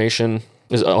other information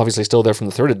is obviously still there from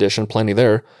the third edition, plenty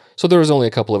there. So there was only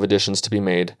a couple of additions to be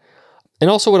made. And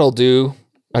also what I'll do,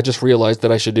 I just realized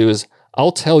that I should do is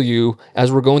I'll tell you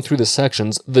as we're going through the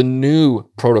sections, the new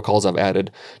protocols I've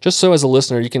added, just so as a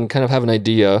listener, you can kind of have an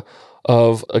idea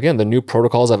of, again, the new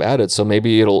protocols I've added. So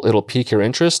maybe it'll pique your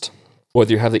interest,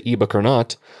 whether you have the ebook or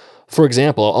not. For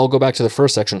example, I'll go back to the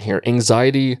first section here,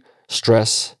 anxiety,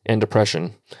 stress, and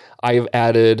depression. I've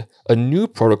added a new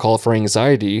protocol for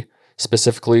anxiety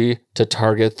specifically to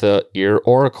target the ear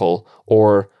auricle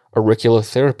or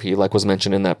auriculotherapy, like was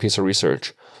mentioned in that piece of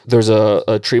research. There's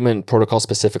a treatment protocol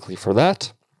specifically for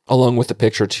that, along with the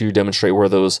picture to demonstrate where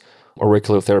those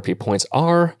auriculotherapy points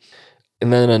are.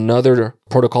 And then another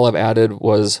protocol I've added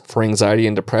was for anxiety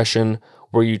and depression,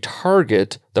 where you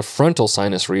target the frontal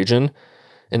sinus region.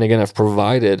 And again, I've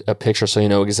provided a picture so you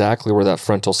know exactly where that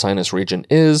frontal sinus region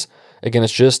is. Again,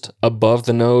 it's just above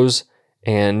the nose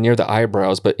and near the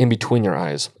eyebrows, but in between your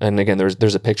eyes. And again,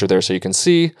 there's a picture there so you can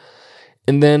see.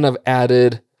 And then I've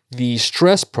added the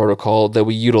stress protocol that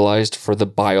we utilized for the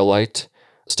BioLite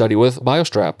study with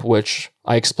BioStrap, which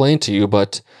I explained to you,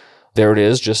 but there it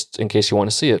is, just in case you want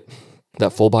to see it,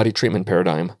 that full body treatment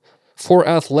paradigm. For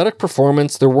athletic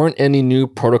performance, there weren't any new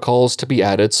protocols to be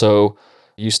added, so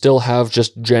you still have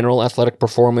just general athletic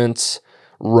performance,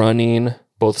 running,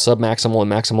 both submaximal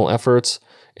and maximal efforts,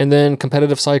 and then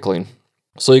competitive cycling.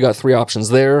 So you got 3 options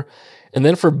there. And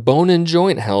then for bone and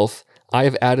joint health,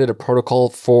 I've added a protocol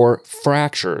for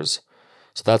fractures.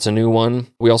 So that's a new one.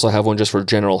 We also have one just for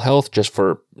general health, just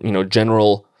for,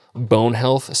 general bone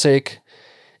health sake.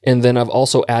 And then I've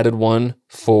also added one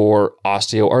for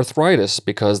osteoarthritis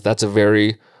because that's a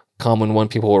very common one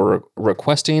people were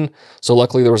requesting. So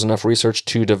luckily there was enough research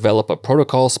to develop a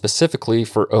protocol specifically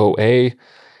for OA.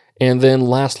 And then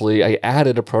lastly, I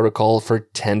added a protocol for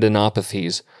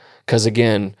tendinopathies because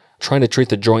again, trying to treat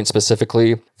the joint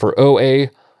specifically for OA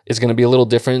is going to be a little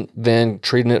different than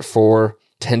treating it for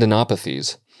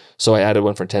tendinopathies. So I added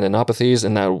one for tendinopathies,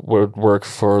 and that would work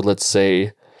for, let's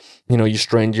say, you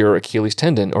strained your Achilles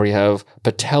tendon, or you have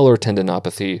patellar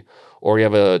tendinopathy, or you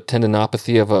have a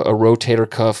tendinopathy of a rotator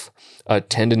cuff, a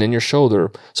tendon in your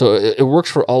shoulder. So it works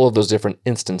for all of those different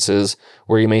instances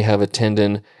where you may have a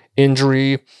tendon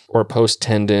injury or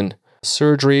post-tendon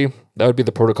surgery. That would be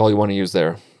the protocol you want to use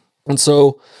there. And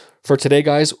so for today,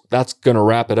 guys, that's going to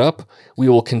wrap it up. We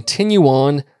will continue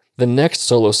on the next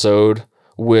solo-sode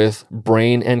with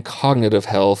brain and cognitive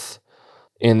health,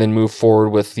 and then move forward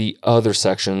with the other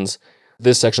sections.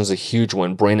 This section is a huge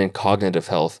one, brain and cognitive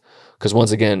health, because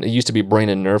once again, it used to be brain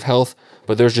and nerve health,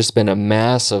 but there's just been a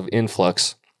massive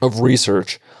influx of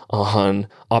research on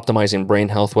optimizing brain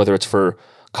health, whether it's for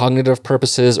cognitive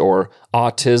purposes or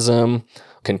autism,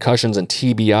 concussions and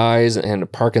TBIs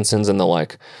and Parkinson's and the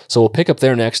like. So we'll pick up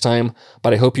there next time,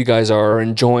 but I hope you guys are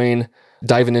enjoying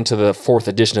diving into the 4th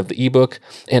edition of the ebook.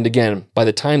 And again, by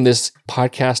the time this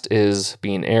podcast is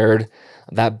being aired,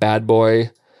 that bad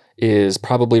boy is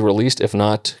probably released, if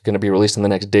not going to be released in the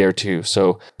next day or 2.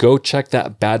 So go check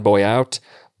that bad boy out.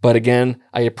 But again,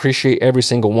 I appreciate every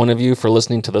single one of you for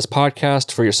listening to this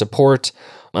podcast, for your support.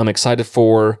 I'm excited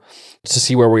to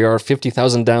see where we are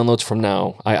 50,000 downloads from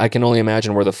now. I can only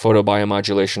imagine where the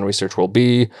photobiomodulation research will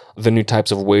be, the new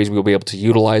types of ways we'll be able to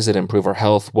utilize it, improve our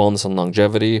health, wellness, and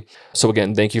longevity. So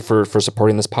again, thank you for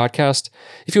supporting this podcast.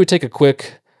 If you would take a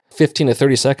quick 15 to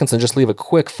 30 seconds and just leave a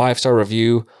quick 5-star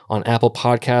review on Apple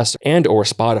Podcasts and or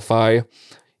Spotify.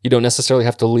 You don't necessarily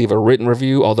have to leave a written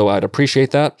review, although I'd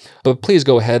appreciate that. But please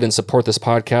go ahead and support this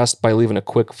podcast by leaving a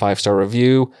quick 5-star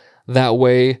review. That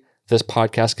way, this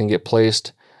podcast can get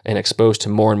placed and exposed to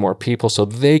more and more people so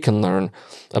they can learn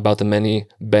about the many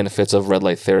benefits of red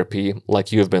light therapy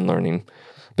like you have been learning.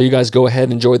 But you guys go ahead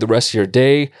and enjoy the rest of your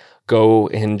day. Go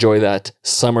enjoy that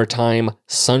summertime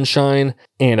sunshine,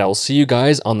 and I'll see you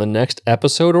guys on the next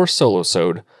episode or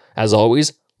solo-sode. As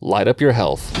always, light up your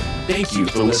health. Thank you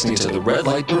for listening to the Red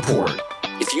Light Report.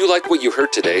 If you like what you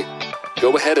heard today,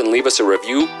 go ahead and leave us a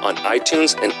review on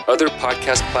iTunes and other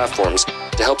podcast platforms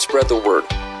to help spread the word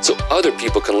so other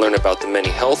people can learn about the many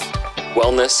health,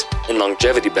 wellness, and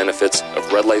longevity benefits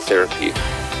of red light therapy.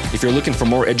 If you're looking for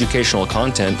more educational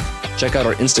content, check out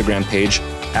our Instagram page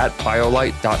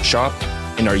 @biolight.shop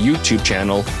and our YouTube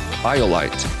channel,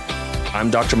 BioLight.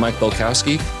 I'm Dr. Mike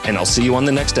Belkowski, and I'll see you on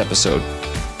the next episode.